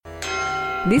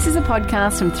This is a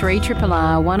podcast from 3RRR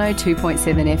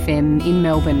 102.7 FM in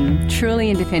Melbourne, truly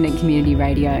independent community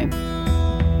radio.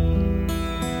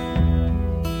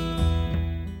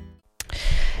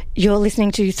 You're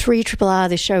listening to 3RRR.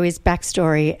 The show is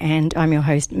Backstory, and I'm your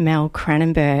host, Mel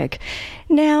Cranenberg.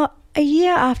 Now, a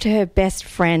year after her best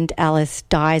friend Alice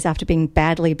dies after being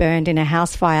badly burned in a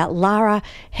house fire, Lara,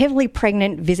 heavily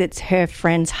pregnant, visits her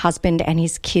friend's husband and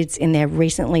his kids in their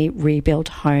recently rebuilt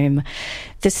home.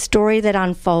 The story that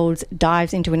unfolds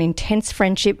dives into an intense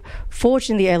friendship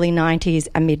forged in the early 90s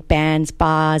amid bands,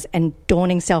 bars and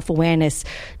dawning self-awareness,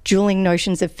 dueling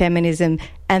notions of feminism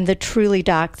and the truly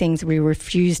dark things we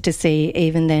refuse to see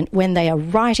even then when they are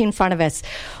right in front of us.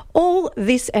 All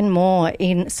this and more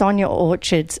in Sonia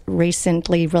Orchard's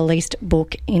recently released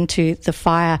book, Into the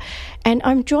Fire. And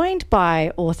I'm joined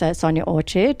by author Sonia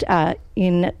Orchard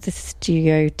in the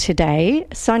studio today.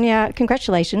 Sonia,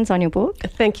 congratulations on your book.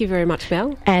 Thank you very much,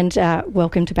 Mel. And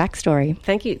welcome to Backstory.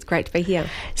 Thank you. It's great to be here.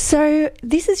 So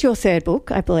this is your third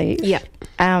book, I believe. Yeah.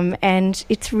 And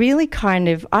it's really kind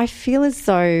of, I feel as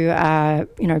though,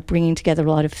 bringing together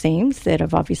a lot of themes that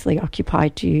have obviously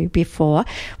occupied you before.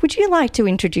 Would you like to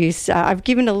introduce, I've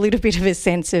given a little bit of a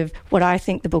sense of what I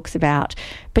think the book's about,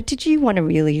 but did you want to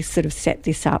really sort of set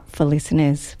this up for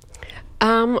listeners?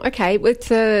 Okay, it's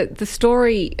the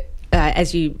story,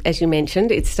 as you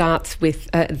mentioned, it starts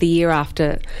with the year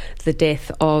after the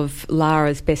death of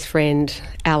Lara's best friend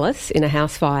Alice in a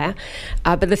house fire,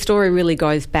 but the story really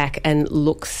goes back and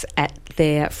looks at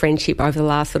their friendship over the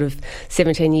last sort of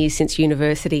 17 years since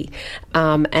university,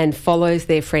 and follows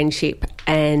their friendship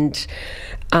and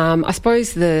I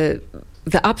suppose the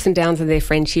ups and downs of their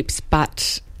friendships,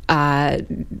 but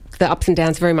the ups and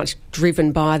downs very much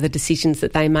driven by the decisions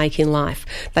that they make in life.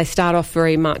 They start off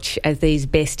very much as these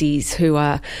besties who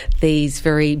are these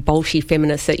very bolshy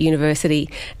feminists at university,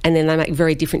 and then they make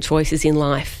very different choices in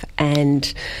life.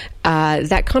 And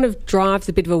that kind of drives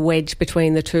a bit of a wedge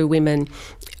between the two women.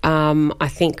 I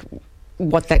think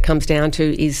what that comes down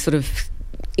to is sort of,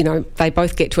 they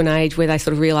both get to an age where they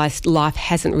sort of realise life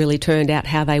hasn't really turned out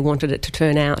how they wanted it to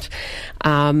turn out.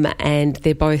 And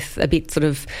they're both a bit sort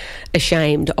of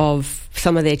ashamed of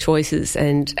some of their choices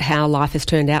and how life has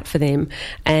turned out for them.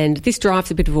 And this drives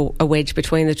a bit of a wedge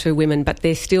between the two women, but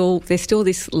there's still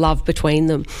this love between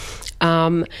them.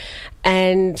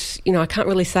 And, I can't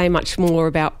really say much more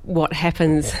about what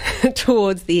happens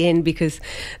towards the end, because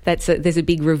there's a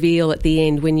big reveal at the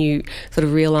end when you sort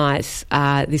of realise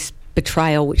this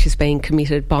betrayal which is being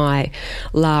committed by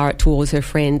Lara towards her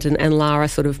friend, and Lara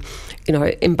sort of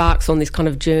embarks on this kind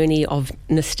of journey of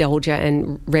nostalgia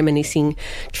and reminiscing,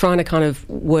 trying to kind of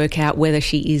work out whether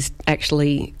she is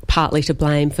actually partly to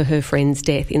blame for her friend's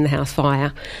death in the house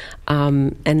fire,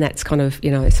 and that's kind of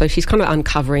so she's kind of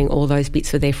uncovering all those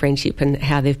bits of their friendship and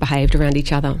how they've behaved around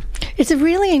each other. It's a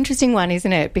really interesting one,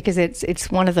 isn't it? Because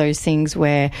it's one of those things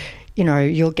where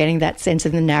you're getting that sense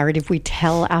of the narrative we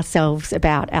tell ourselves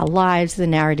about our lives, the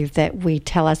narrative that we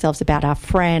tell ourselves about our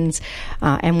friends,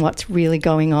 and what's really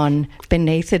going on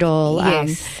beneath it all.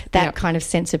 Yes. That kind of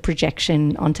sense of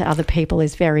projection onto other people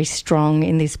is very strong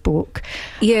in this book.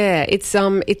 Yeah, it's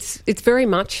very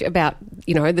much about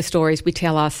the stories we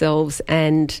tell ourselves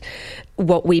and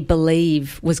what we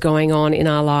believe was going on in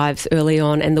our lives early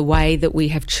on, and the way that we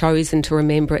have chosen to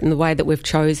remember it and the way that we've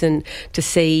chosen to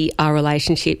see our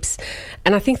relationships.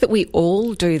 And I think that we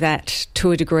all do that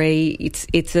to a degree.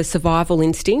 It's a survival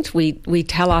instinct. We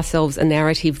tell ourselves a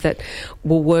narrative that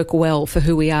will work well for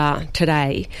who we are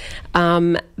today.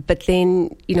 But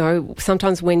then,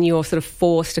 sometimes when you're sort of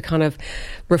forced to kind of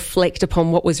reflect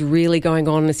upon what was really going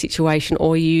on in a situation,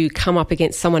 or you come up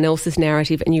against someone else's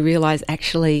narrative and you realise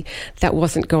actually that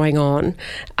wasn't going on,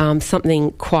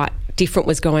 something quite different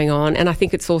was going on. And I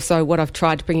think it's also what I've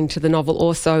tried to bring into the novel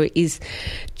also is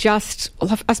I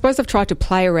suppose I've tried to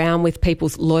play around with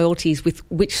people's loyalties, with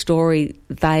which story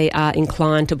they are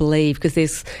inclined to believe, because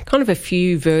there's kind of a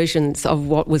few versions of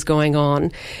what was going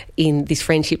on in this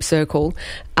friendship circle.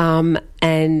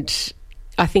 And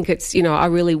I think it's, I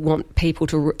really want people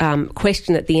to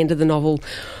question at the end of the novel,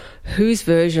 whose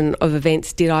version of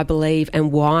events did I believe,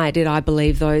 and why did I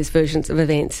believe those versions of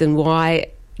events, and why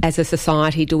as a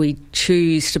society do we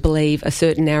choose to believe a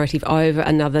certain narrative over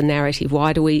another narrative?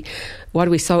 Why do we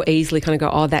so easily kind of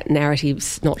go, oh, that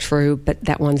narrative's not true, but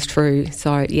that one's true?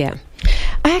 So, yeah.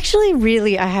 I actually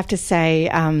really, I have to say,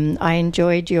 I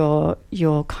enjoyed your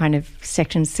kind of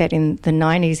section set in the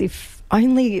 90s, if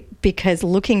only because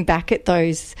looking back at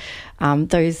those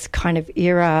kind of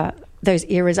era those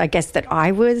eras, I guess, that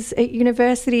I was at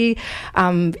university.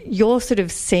 You're sort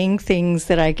of seeing things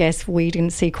that I guess we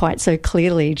didn't see quite so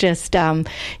clearly. Just,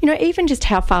 even just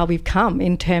how far we've come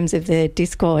in terms of the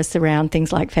discourse around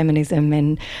things like feminism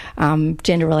and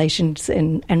gender relations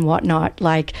and whatnot.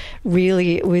 Like,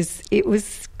 really, it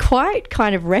was quite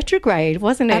kind of retrograde,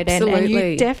 wasn't it? Absolutely. And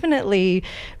you definitely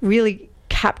really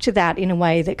capture that in a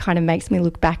way that kind of makes me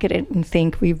look back at it and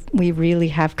think we really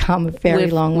have come a very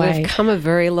long way. We've come a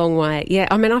very long way. Yeah,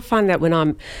 I mean, I find that when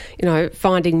I'm,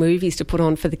 finding movies to put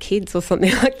on for the kids or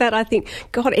something like that, I think,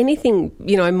 God, anything,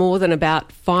 more than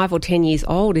about 5 or 10 years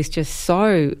old is just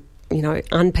so,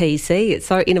 un-PC. It's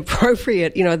so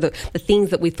inappropriate. The things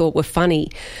that we thought were funny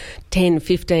 10,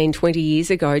 15, 20 years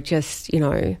ago just,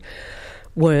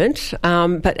 weren't. So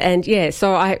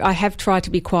I have tried to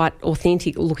be quite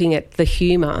authentic, looking at the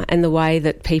humour and the way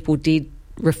that people did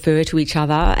refer to each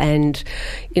other, and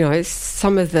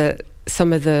some of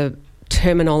the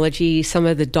terminology, some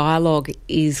of the dialogue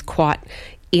is quite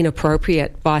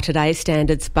inappropriate by today's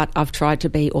standards, but I've tried to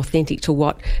be authentic to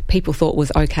what people thought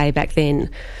was okay back then.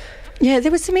 Yeah,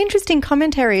 there was some interesting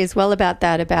commentary as well about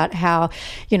that, about how,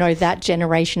 that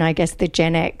generation, I guess the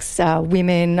Gen X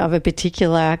women of a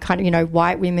particular kind of,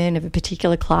 white women of a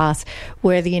particular class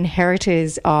were the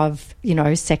inheritors of,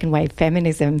 second wave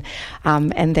feminism,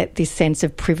 and that this sense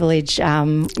of privilege,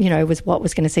 was what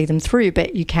was going to see them through.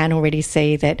 But you can already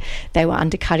see that they were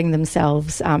undercutting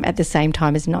themselves at the same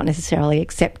time as not necessarily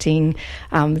accepting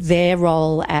their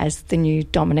role as the new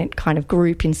dominant kind of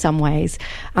group in some ways.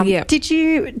 Did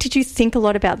you think a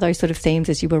lot about those sort of themes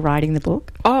as you were writing the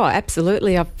book? Oh,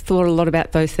 absolutely. I've thought a lot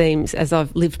about those themes as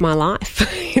I've lived my life,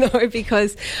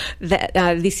 because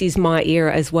this is my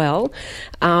era as well.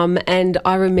 And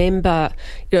I remember,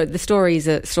 the story is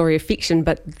a story of fiction,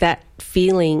 but that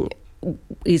feeling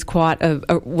is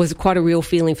was quite a real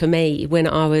feeling for me when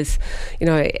I was,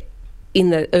 in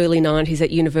the early 90s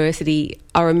at university.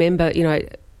 I remember,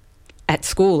 at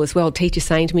school as well, teachers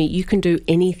saying to me, you can do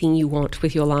anything you want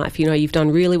with your life. You've done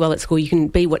really well at school. You can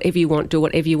be whatever you want, do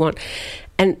whatever you want.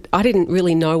 And I didn't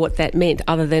really know what that meant,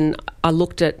 other than I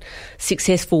looked at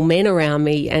successful men around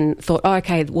me and thought, oh,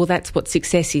 okay, well, that's what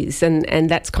success is. And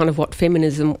that's kind of what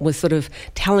feminism was sort of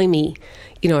telling me,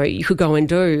 you could go and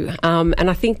do. And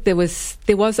I think there was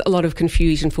a lot of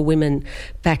confusion for women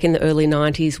back in the early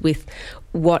 90s with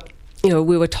what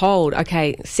we were told,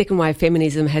 okay, second wave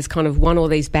feminism has kind of won all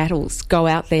these battles. Go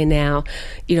out there now,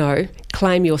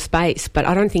 claim your space. But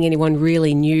I don't think anyone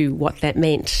really knew what that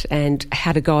meant and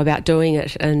how to go about doing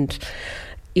it. And,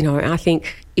 I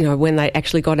think, when they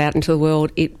actually got out into the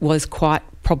world, it was quite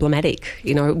problematic,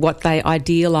 what they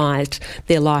idealised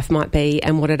their life might be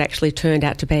and what it actually turned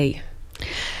out to be.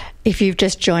 If you've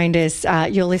just joined us,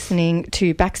 you're listening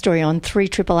to Backstory on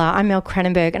 3RRR. I'm Mel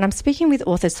Cranenberg, and I'm speaking with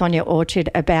author Sonia Orchard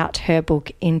about her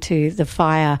book, Into the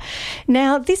Fire.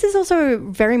 Now, this is also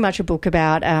very much a book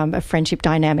about a friendship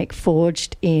dynamic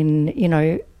forged in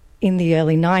the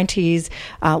early 90s,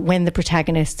 when the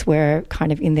protagonists were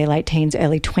kind of in their late teens,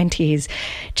 early 20s.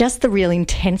 Just the real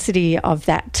intensity of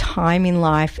that time in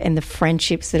life and the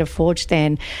friendships that are forged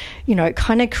then, it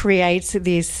kind of creates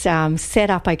this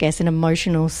setup, I guess, an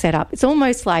emotional setup. It's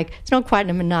almost like, it's not quite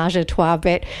a menage a trois,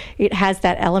 but it has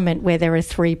that element where there are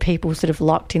three people sort of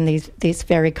locked in this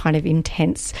very kind of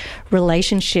intense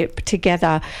relationship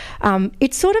together.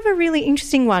 It's sort of a really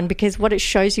interesting one, because what it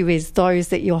shows you is those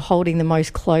that you're holding the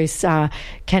most close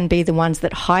can be the ones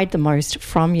that hide the most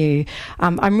from you.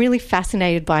 I'm really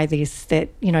fascinated by this, that,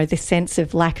 the sense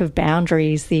of lack of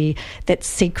boundaries, that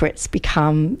secrets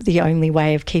become the only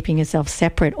way of keeping yourself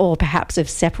separate, or perhaps of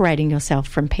separating yourself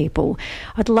from people.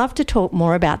 I'd love to talk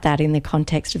more about that in the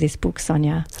context of this book,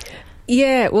 Sonia.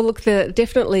 Yeah, well, look,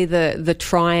 definitely the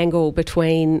triangle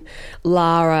between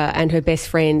Lara and her best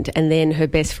friend, and then her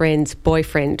best friend's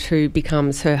boyfriend, who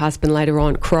becomes her husband later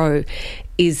on, Crow,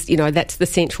 is, that's the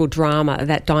central drama,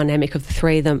 that dynamic of the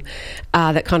three of them,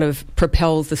 that kind of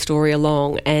propels the story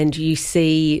along. And you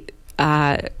see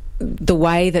the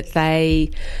way that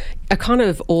they are kind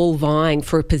of all vying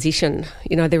for a position.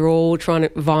 They're all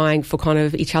vying for kind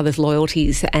of each other's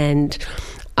loyalties, and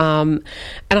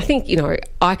I think,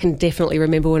 I can definitely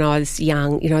remember when I was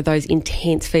young, those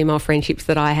intense female friendships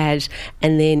that I had,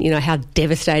 and then, how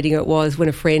devastating it was when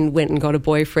a friend went and got a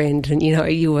boyfriend, and,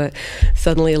 you were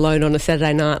suddenly alone on a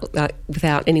Saturday night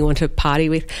without anyone to party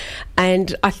with.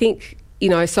 And I think,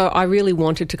 so I really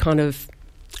wanted to kind of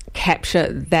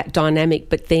capture that dynamic,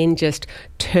 but then just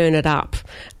turn it up,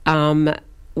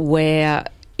 where,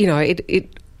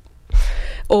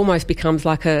 almost becomes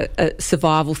like a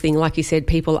survival thing. Like you said,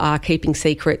 people are keeping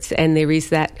secrets, and there is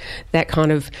that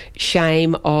kind of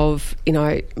shame of,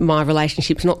 my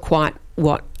relationship's not quite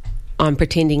what I'm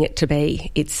pretending it to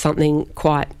be. It's something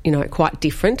quite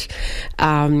different.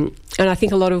 And I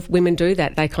think a lot of women do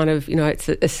that. They kind of, it's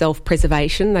a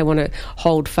self-preservation. They want to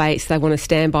hold face. They want to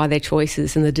stand by their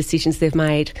choices and the decisions they've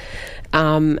made.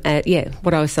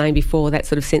 What I was saying before, that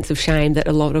sort of sense of shame that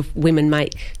a lot of women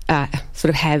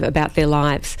have about their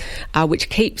lives, which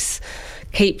keeps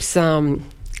them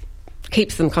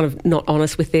kind of not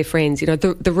honest with their friends.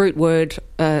 The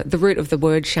root of the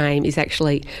word shame is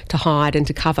actually to hide and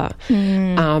to cover.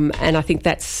 And I think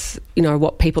that's,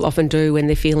 what people often do when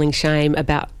they're feeling shame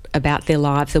about their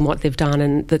lives and what they've done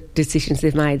and the decisions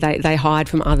they've made. They hide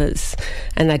from others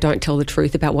and they don't tell the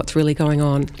truth about what's really going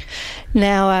on.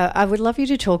 Now, I would love you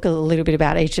to talk a little bit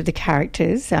about each of the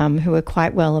characters who are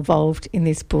quite well evolved in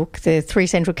this book. The three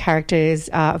central characters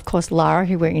are, of course, Lara,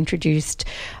 who we're introduced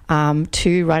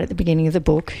to right at the beginning of the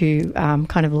book, who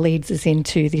kind of leads us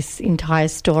into this entire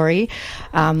story.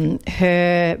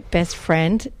 Her best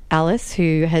friend, Alice,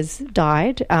 who has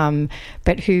died,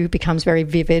 but who becomes very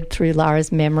vivid through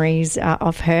Lara's memories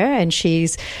of her, and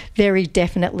she's very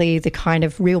definitely the kind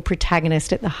of real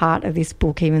protagonist at the heart of this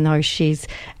book, even though she's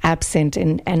absent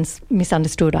and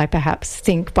misunderstood. I perhaps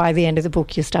think by the end of the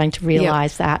book you're starting to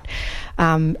realise that.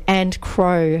 And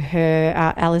Crow,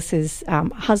 her Alice's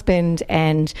husband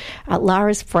and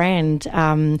Lara's friend,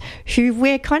 who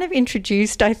we're kind of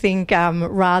introduced, I think,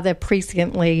 rather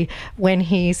presciently when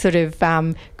he sort of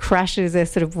crashes a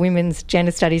sort of women's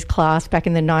gender studies class back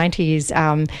in the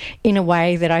 90s in a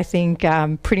way that I think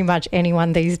pretty much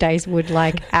anyone these days would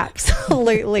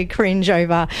absolutely cringe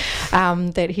over,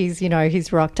 that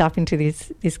he's rocked up into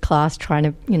this class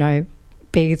trying to,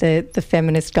 be the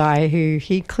feminist guy who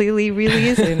he clearly really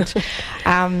isn't.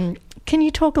 Can you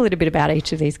talk a little bit about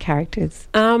each of these characters?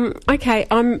 Okay,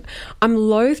 I'm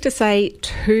loath to say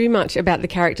too much about the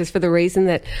characters for the reason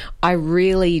that I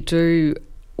really do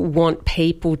want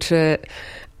people to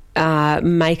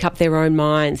make up their own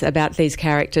minds about these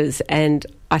characters, and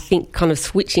I think kind of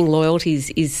switching loyalties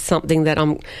is something that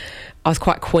I was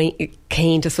quite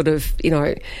keen to sort of,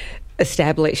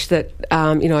 establish that,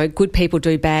 good people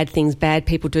do bad things, bad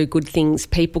people do good things.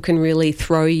 People can really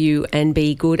throw you and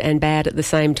be good and bad at the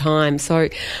same time. So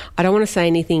I don't want to say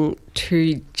anything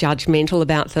too judgmental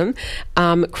about them.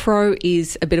 Crow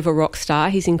is a bit of a rock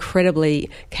star. He's incredibly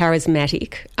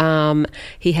charismatic.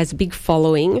 He has a big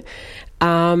following.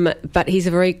 But he's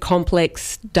a very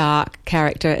complex, dark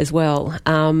character as well.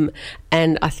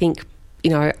 And I think,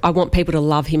 I want people to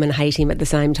love him and hate him at the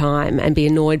same time and be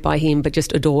annoyed by him but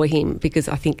just adore him, because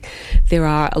I think there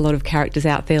are a lot of characters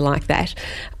out there like that.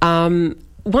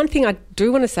 One thing I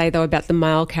do want to say, though, about the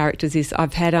male characters is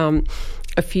I've had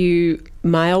a few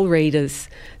male readers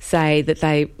say that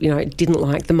they, didn't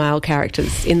like the male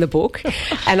characters in the book.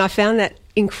 And I found that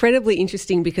incredibly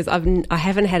interesting because I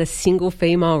haven't had a single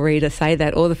female reader say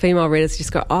that. All the female readers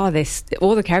just go, all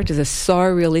the characters are so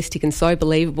realistic and so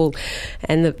believable,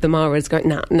 and the male readers go,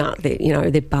 nah,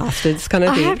 they're bastards kind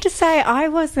of thing. I have to say, I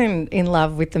wasn't in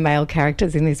love with the male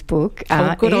characters in this book.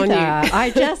 Good on you.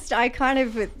 I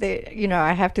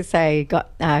have to say,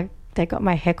 they got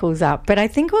my heckles up. But I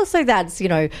think also that's,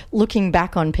 looking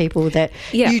back on people that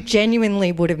you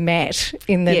genuinely would have met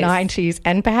in the 90s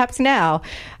and perhaps now,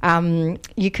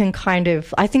 you can kind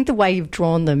of, I think the way you've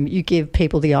drawn them, you give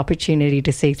people the opportunity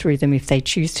to see through them if they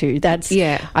choose to. That's,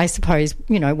 I suppose,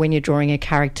 when you're drawing a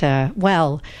character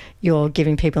well, you're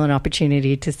giving people an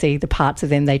opportunity to see the parts of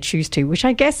them they choose to, which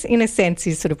I guess in a sense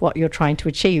is sort of what you're trying to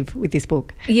achieve with this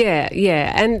book. Yeah.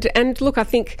 And look, I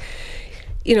think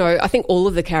all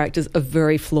of the characters are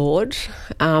very flawed.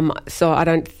 So I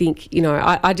don't think,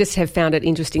 I just have found it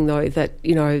interesting, though, that,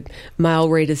 male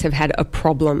readers have had a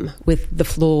problem with the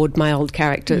flawed male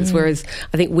characters, whereas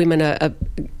I think women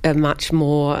are much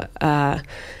more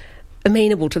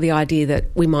amenable to the idea that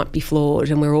we might be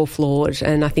flawed and we're all flawed.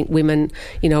 And I think women,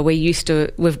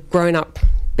 we've grown up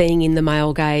being in the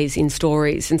male gaze in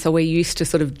stories, and so we're used to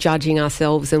sort of judging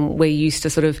ourselves and we're used to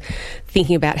sort of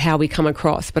thinking about how we come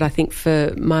across. But I think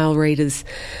for male readers,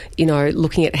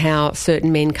 looking at how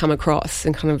certain men come across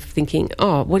and kind of thinking,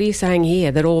 oh, what are you saying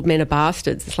here, that all men are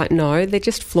bastards? It's like, no, they're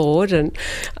just flawed. And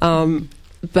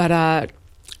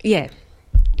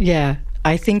Yeah.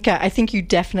 I think you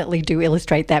definitely do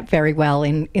illustrate that very well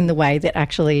in the way that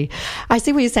actually, I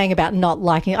see what you're saying about not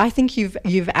liking it. I think you've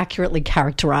accurately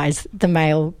characterised the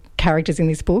male characters in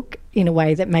this book in a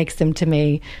way that makes them, to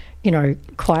me,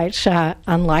 quite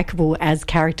unlikable as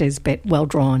characters, but well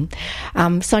drawn.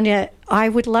 Sonia, I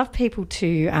would love people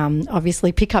to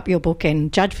obviously pick up your book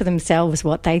and judge for themselves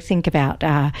what they think about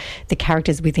the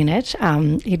characters within it.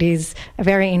 It is a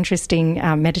very interesting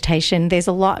meditation. There's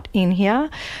a lot in here.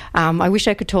 I wish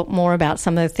I could talk more about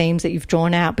some of the themes that you've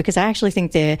drawn out, because I actually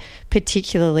think they're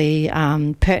particularly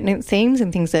pertinent themes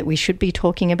and things that we should be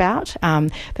talking about.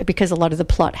 But because a lot of the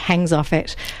plot hangs off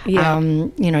it,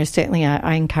 certainly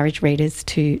I encourage readers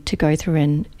to go through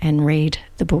and read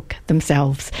the book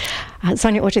themselves.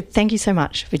 Sonia Orchard, thank you so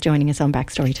much for joining us on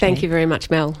Backstory today. Thank you very much,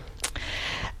 Mel.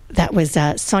 That was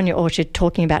Sonia Orchard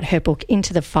talking about her book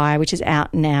Into the Fire, which is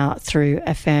out now through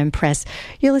Affirm Press.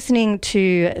 You're listening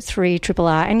to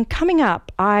 3RRR, and coming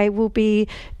up I will be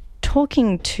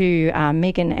talking to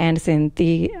Megan Anderson,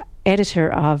 the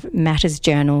editor of Matters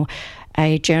Journal,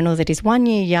 a journal that is 1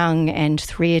 year young and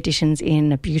 3 editions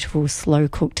in, a beautiful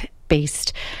slow-cooked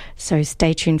beast. So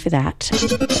stay tuned for that.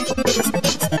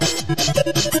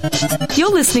 You're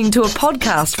listening to a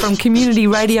podcast from Community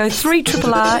Radio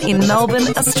 3RRR in Melbourne,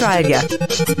 Australia.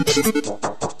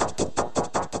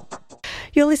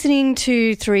 You're listening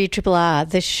to 3RRR.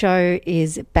 The show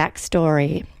is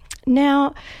Backstory.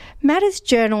 Now, Matters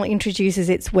Journal introduces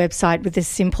its website with a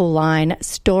simple line: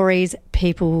 stories,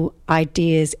 people,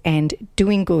 ideas, and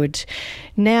doing good.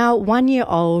 Now 1 year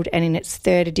old and in its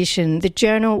 3rd edition, the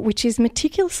journal, which is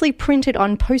meticulously printed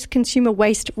on post-consumer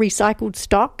waste recycled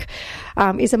stock,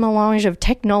 is a melange of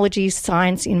technology,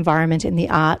 science, environment, and the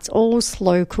arts, all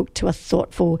slow-cooked to a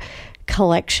thoughtful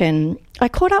collection. I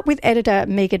caught up with editor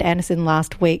Megan Anderson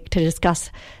last week to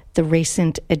discuss the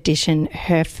recent edition,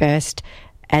 her first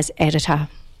as editor.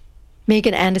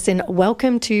 Megan Anderson,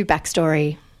 welcome to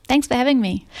Backstory. Thanks for having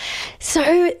me.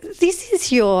 So this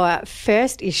is your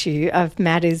first issue of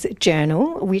Matters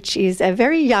Journal, which is a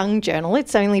very young journal.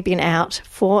 It's only been out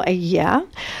for a year.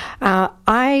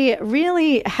 I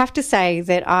really have to say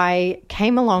that I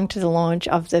came along to the launch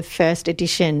of the first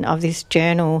edition of this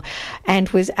journal and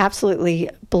was absolutely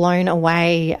blown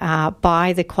away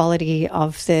by the quality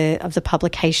of the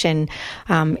publication.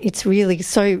 It's really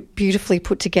so beautifully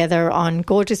put together on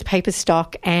gorgeous paper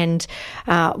stock and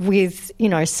with,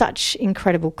 such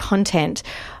incredible content.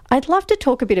 I'd love to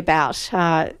talk a bit about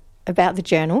the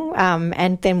journal,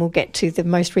 and then we'll get to the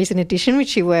most recent edition,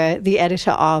 which you were the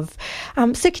editor of.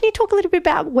 So can you talk a little bit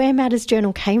about where Matters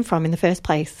Journal came from in the first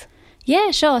place? Yeah,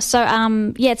 sure. So,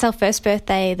 it's our first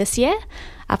birthday this year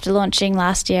after launching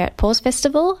last year at Pause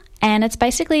Festival. And it's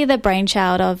basically the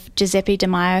brainchild of Giuseppe Di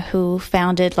Maio, who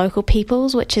founded Local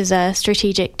Peoples, which is a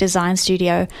strategic design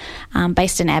studio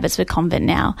based in Abbotsford Convent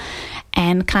now.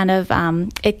 And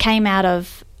it came out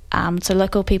of, so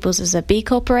Local Peoples is a B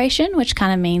corporation, which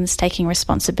kind of means taking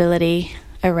responsibility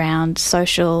around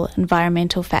social,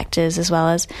 environmental factors, as well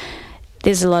as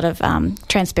there's a lot of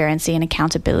transparency and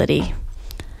accountability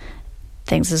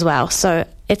things as well. So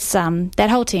it's that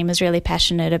whole team is really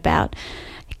passionate about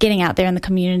getting out there in the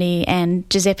community, and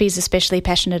Giuseppe's especially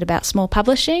passionate about small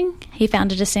publishing. He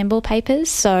founded Assemble Papers.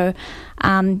 So,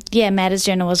 Matters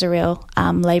Journal was a real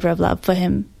labour of love for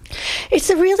him.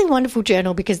 It's a really wonderful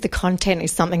journal because the content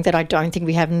is something that I don't think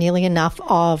we have nearly enough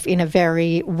of in a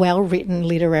very well-written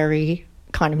literary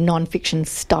kind of non-fiction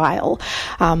style.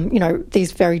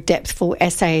 These very depthful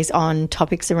essays on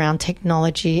topics around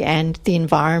technology and the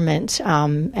environment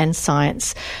and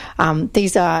science.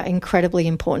 These are incredibly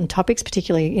important topics,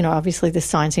 particularly, obviously the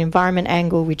science and environment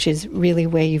angle, which is really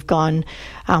where you've gone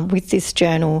with this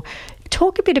journal.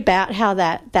 Talk a bit about how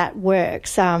that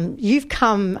works. You've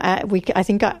come, I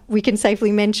think we can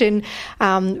safely mention,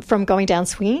 from Going Down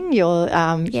Swinging.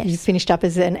 Yes. You finished up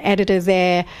as an editor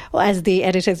there, or as the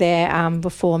editor there,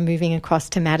 before moving across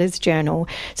to Matters Journal.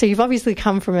 So you've obviously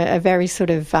come from a very sort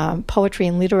of poetry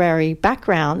and literary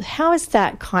background. How has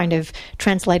that kind of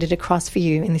translated across for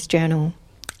you in this journal?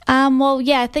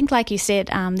 I think like you said,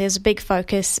 there's a big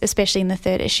focus, especially in the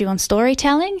 3rd issue, on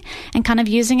storytelling and kind of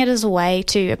using it as a way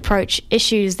to approach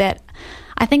issues that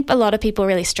I think a lot of people are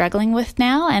really struggling with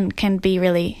now and can be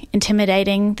really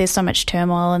intimidating. There's so much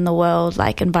turmoil in the world,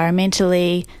 like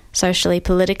environmentally, socially,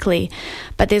 politically,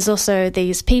 but there's also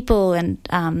these people and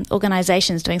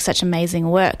organisations doing such amazing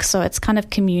work. So it's kind of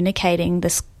communicating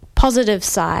this positive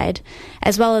side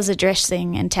as well as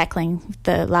addressing and tackling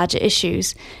the larger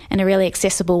issues in a really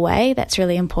accessible way. That's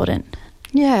really important.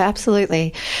 Yeah,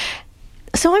 absolutely.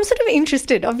 So I'm sort of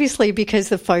interested, obviously, because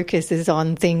the focus is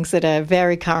on things that are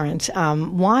very current.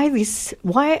 Why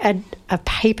a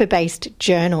paper-based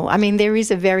journal? I mean, there is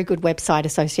a very good website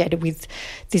associated with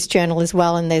this journal as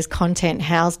well, and there's content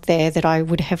housed there that I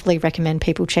would heavily recommend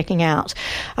people checking out.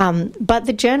 But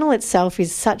the journal itself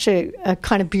is such a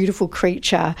kind of beautiful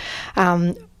creature.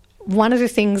 one of the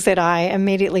things that I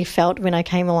immediately felt when I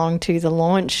came along to the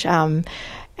launch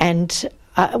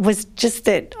was just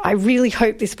that I really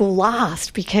hope this will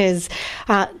last, because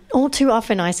all too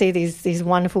often I see these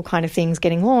wonderful kind of things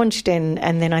getting launched, and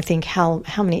then I think how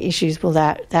many issues will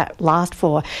that last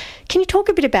for? Can you talk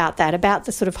a bit about that, about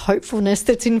the sort of hopefulness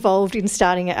that's involved in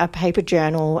starting a paper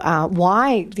journal,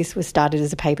 why this was started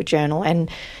as a paper journal, and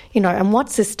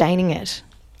what's sustaining it?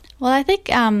 Well, I think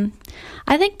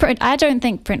print. I don't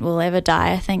think print will ever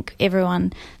die. I think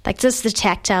everyone, like, just the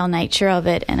tactile nature of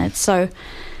it, and it's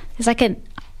like an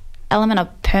element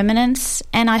of permanence.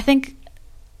 And I think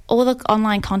all the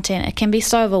online content, it can be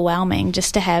so overwhelming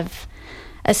just to have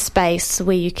a space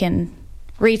where you can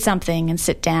read something and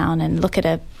sit down and look at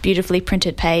a beautifully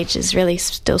printed page is really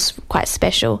still quite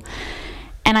special.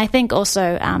 And I think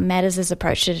also Matters has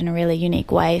approached it in a really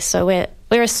unique way. So we're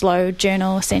a slow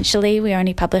journal, essentially. We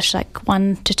only publish like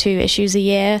 1 to 2 issues a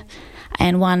year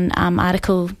and 1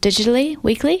 article digitally,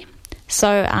 weekly.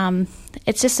 So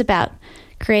it's just about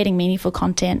creating meaningful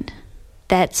content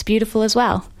that's beautiful as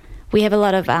well. We have a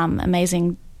lot of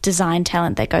amazing design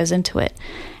talent that goes into it,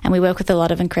 and we work with a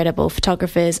lot of incredible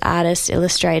photographers, artists,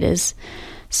 illustrators.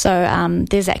 So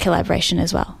there's that collaboration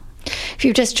as well. If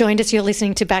you've just joined us, you're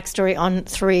listening to Backstory on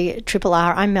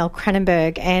 3RRR. I'm Mel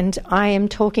Cranenberg, and I am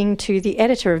talking to the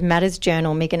editor of Matters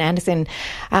Journal, Megan Anderson,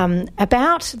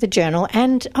 about the journal,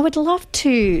 and I would love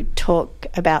to talk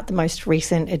about the most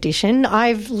recent edition.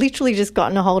 I've literally just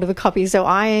gotten a hold of a copy, so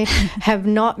I have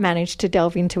not managed to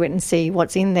delve into it and see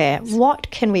what's in there. What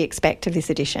can we expect of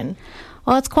this edition?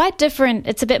 Well, it's quite different.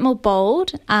 It's a bit more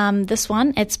bold, this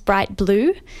one. It's bright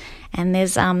blue, and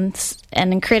there's an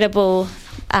incredible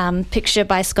picture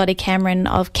by Scotty Cameron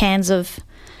of cans of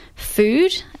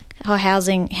food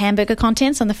housing hamburger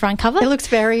contents on the front cover. It looks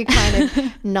very kind of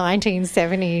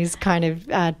 1970s kind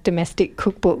of domestic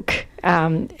cookbook, but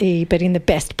in the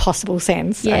best possible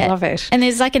sense. Yeah. I love it. And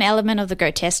there's like an element of the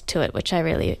grotesque to it, which I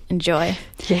really enjoy.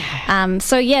 Yeah.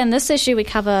 In this issue we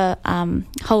cover a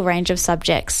whole range of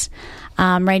subjects.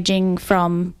 Ranging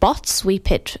from bots. We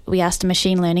asked a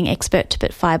machine learning expert to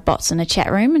put 5 bots in a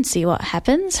chat room and see what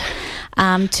happens,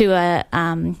 to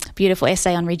a beautiful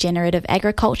essay on regenerative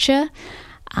agriculture.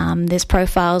 There's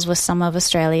profiles with some of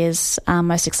Australia's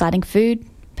most exciting food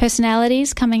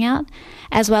personalities coming out,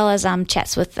 as well as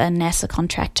chats with a NASA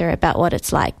contractor about what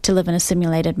it's like to live in a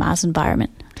simulated Mars environment.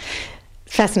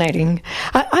 Fascinating.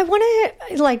 I want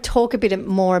to talk a bit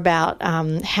more about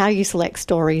how you select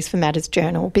stories for Matters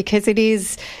Journal, because it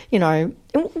is,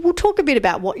 we'll talk a bit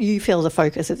about what you feel the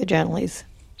focus of the journal is.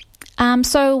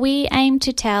 So we aim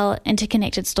to tell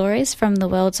interconnected stories from the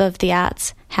worlds of the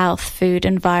arts, health, food,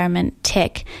 environment,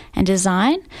 tech and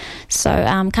design. So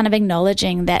kind of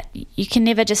acknowledging that you can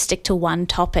never just stick to one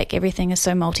topic. Everything is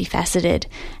so multifaceted,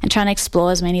 and trying to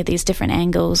explore as many of these different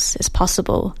angles as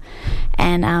possible.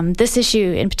 And this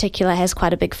issue in particular has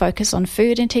quite a big focus on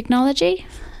food and technology.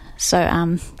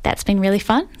 So that's been really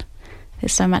fun.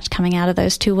 There's so much coming out of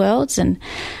those two worlds. And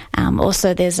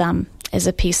also there's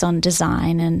a piece on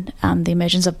design and the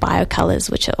emergence of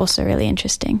biocolours, which are also really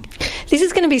interesting. This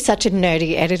is going to be such a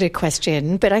nerdy editor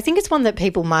question, but I think it's one that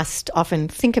people must often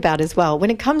think about as well. When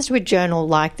it comes to a journal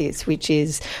like this, which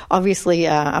is obviously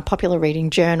a popular reading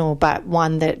journal, but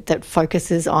one that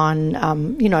focuses on,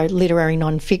 literary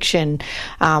non-fiction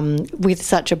with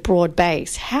such a broad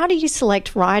base, how do you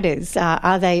select writers?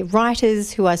 Are they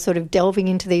writers who are sort of delving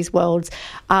into these worlds?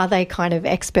 Are they kind of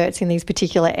experts in these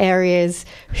particular areas?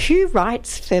 Who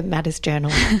writes for Matters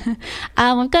Journal?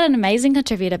 We've got an amazing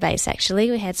contributor base,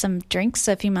 actually. We had some drinks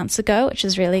a few months ago, which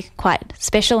is really quite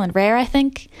special and rare, I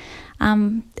think,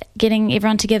 getting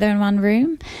everyone together in one room,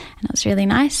 and it was really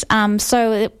nice.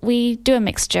 So we do a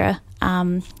mixture.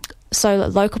 So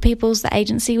Local People's the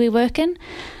agency we work in.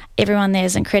 Everyone there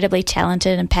is incredibly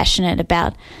talented and passionate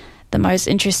about the most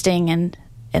interesting and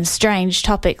strange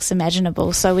topics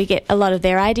imaginable. So we get a lot of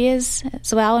their ideas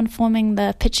as well, informing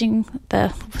the pitching,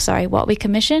 what we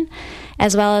commission,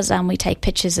 as well as we take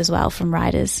pitches as well from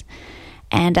writers.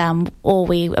 And or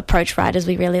we approach writers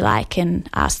we really like and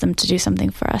ask them to do something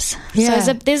for us. Yeah.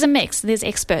 So there's a mix. There's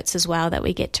experts as well that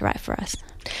we get to write for us.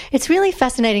 It's really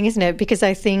fascinating, isn't it? Because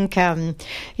I think,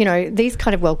 these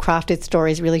kind of well-crafted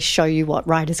stories really show you what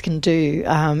writers can do.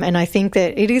 And I think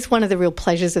that it is one of the real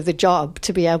pleasures of the job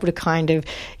to be able to kind of,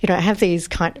 have these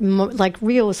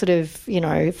real sort of,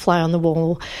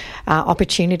 fly-on-the-wall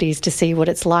opportunities to see what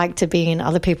it's like to be in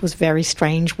other people's very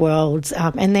strange worlds,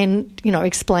 and then,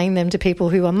 explain them to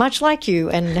people who are much like you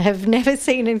and have never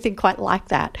seen anything quite like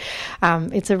that.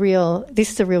 This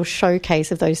is a real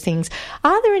showcase of those things.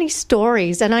 Are there any stories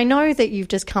stories, and I know that you've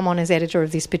just come on as editor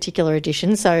of this particular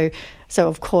edition, so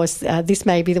of course this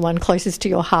may be the one closest to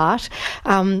your heart.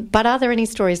 But are there any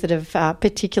stories that have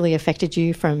particularly affected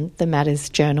you from the Matters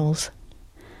journals?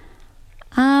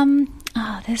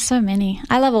 There's so many.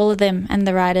 I love all of them and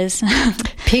the writers.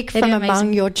 Pick from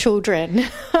among your children.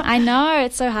 I know,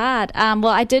 it's so hard. Well,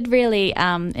 I did really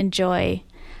enjoy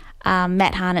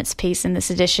Matt Harnett's piece in this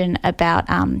edition about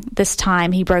this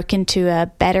time he broke into a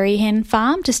battery hen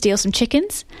farm to steal some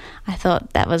chickens. I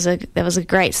thought that was a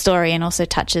great story and also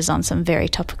touches on some very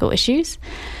topical issues.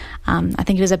 I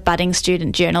think he was a budding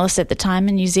student journalist at the time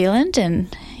in New Zealand,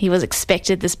 and he was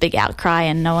expected this big outcry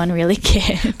and no one really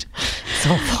cared. It's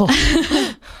awful.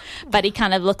 But he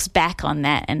kind of looks back on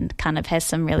that and kind of has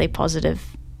some really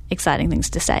positive, exciting things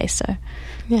to say. So,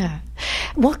 yeah.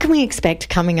 What can we expect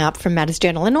coming up from Matters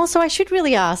Journal? And also I should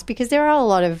really ask, because there are a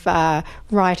lot of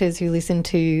writers who listen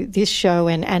to this show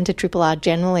and to Triple R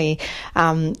generally,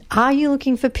 are you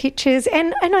looking for pictures?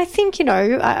 And I think,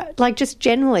 like just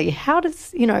generally, how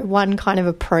does, one kind of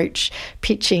approach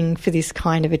pitching for this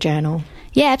kind of a journal?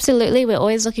 Yeah, absolutely. We're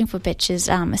always looking for pitches,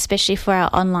 especially for our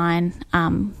online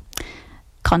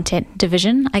content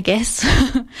division, I guess.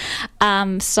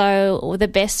 So the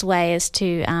best way is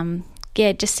to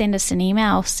just send us an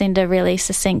email, send a really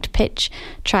succinct pitch,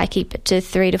 try keep it to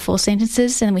 3 to 4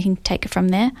 sentences, and we can take it from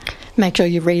there. Make sure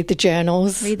you read the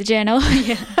journals. Read the journal,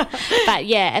 yeah. But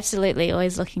yeah, absolutely,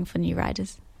 always looking for new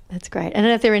writers. That's great. And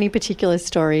are there any particular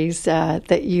stories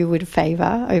that you would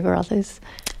favour over others?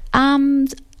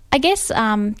 I guess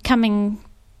coming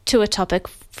to a topic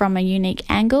from a unique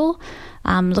angle,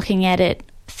 looking at it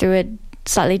through a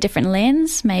slightly different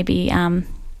lens, maybe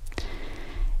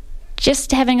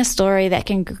just having a story that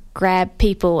can grab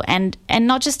people and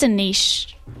not just a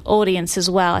niche audience as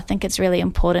well. I think it's really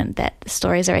important that the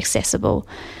stories are accessible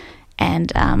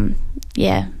and,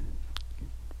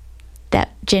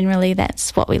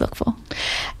 that's what we look for.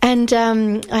 And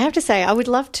I have to say, I would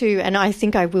love to, and I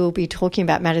think I will be talking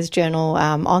about Matters Journal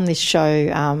on this show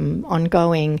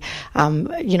ongoing.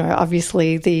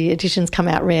 Obviously the editions come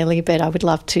out rarely, but I would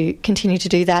love to continue to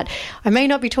do that. I may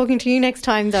not be talking to you next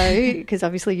time, though, because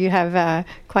obviously you have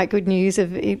quite good news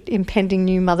of impending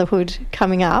new motherhood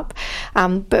coming up.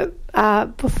 But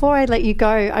before I let you go,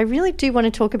 I really do want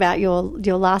to talk about your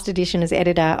last edition as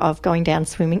editor of Going Down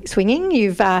Swinging.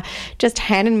 You've just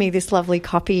handed me this lovely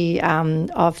copy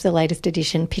of the latest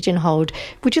edition, Pigeonholed.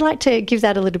 Would you like to give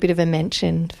that a little bit of a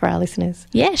mention for our listeners?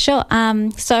 Yeah, sure.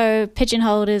 So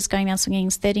Pigeonholed is Going Down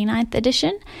Swinging's 39th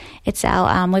edition. It's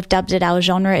our we've dubbed it our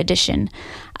genre edition.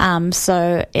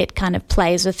 So it kind of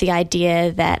plays with the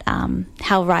idea that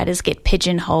how writers get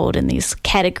pigeonholed in these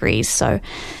categories. So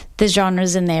the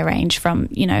genres in there range from,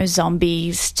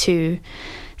 zombies to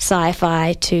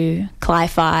sci-fi to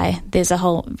cli-fi. There's a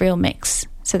whole real mix.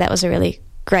 So that was a really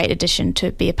great addition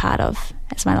to be a part of.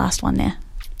 That's my last one there.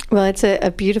 Well, it's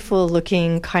a beautiful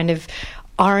looking kind of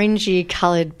orangey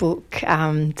coloured book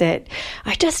that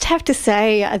I just have to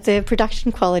say the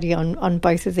production quality on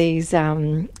both of these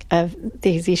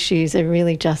issues are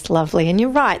really just lovely. And you're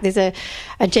right, there's a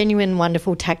genuine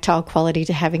wonderful tactile quality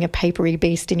to having a papery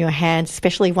beast in your hands,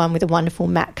 especially one with a wonderful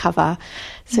matte cover.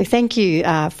 So thank you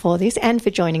for this and for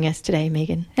joining us today,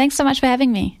 Megan. Thanks so much for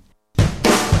having me.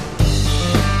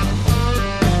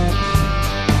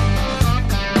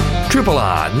 Triple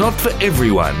R, not for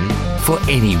everyone, for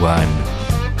anyone.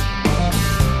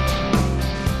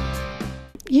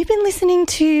 You've been listening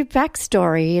to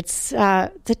Backstory. It's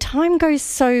the time goes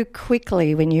so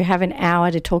quickly when you have an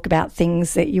hour to talk about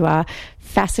things that you are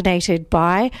fascinated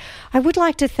by. I would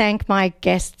like to thank my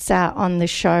guests on the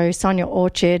show, Sonia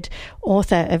Orchard,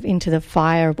 author of Into the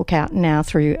Fire, a book out now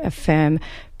through Affirm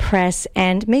Press,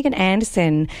 and Megan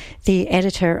Anderson, the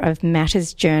editor of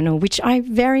Matters Journal, which I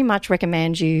very much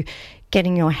recommend you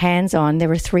getting your hands on.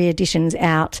 There are 3 editions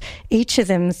out, each of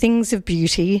them things of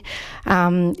beauty.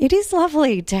 It is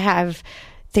lovely to have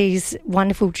these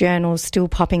wonderful journals still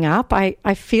popping up.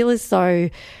 I feel as though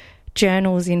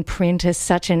journals in print are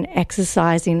such an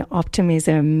exercise in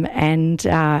optimism and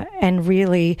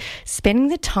really spending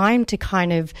the time to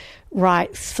kind of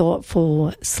write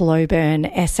thoughtful, slow burn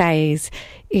essays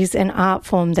is an art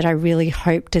form that I really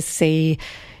hope to see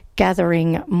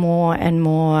gathering more and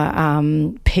more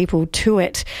people to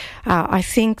it. I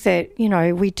think that,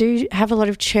 we do have a lot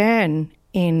of churn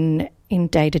in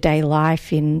day-to-day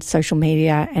life, in social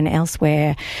media and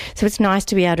elsewhere. So it's nice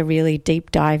to be able to really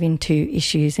deep dive into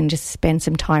issues and just spend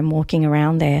some time walking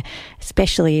around there,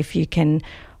 especially if you can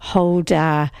hold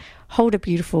a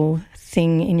beautiful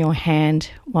thing in your hand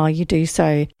while you do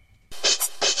so.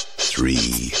 3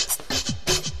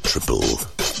 triple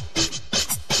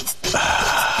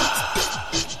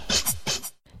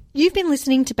You've been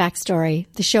listening to Backstory,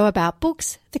 the show about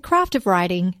books, the craft of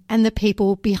writing, and the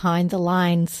people behind the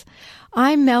lines.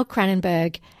 I'm Mel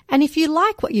Cranenberg, and if you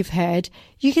like what you've heard,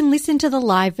 you can listen to the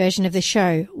live version of the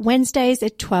show Wednesdays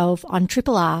at 12 on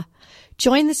Triple R.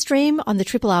 Join the stream on the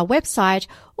Triple R website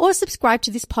or subscribe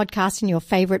to this podcast in your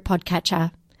favourite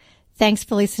podcatcher. Thanks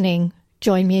for listening.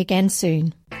 Join me again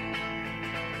soon.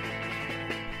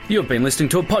 You've been listening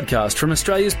to a podcast from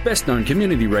Australia's best-known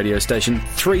community radio station,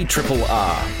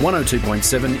 3RRR,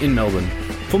 102.7 in Melbourne.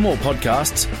 For more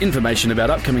podcasts, information about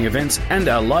upcoming events and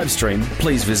our live stream,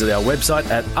 please visit our website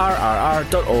at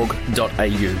rrr.org.au.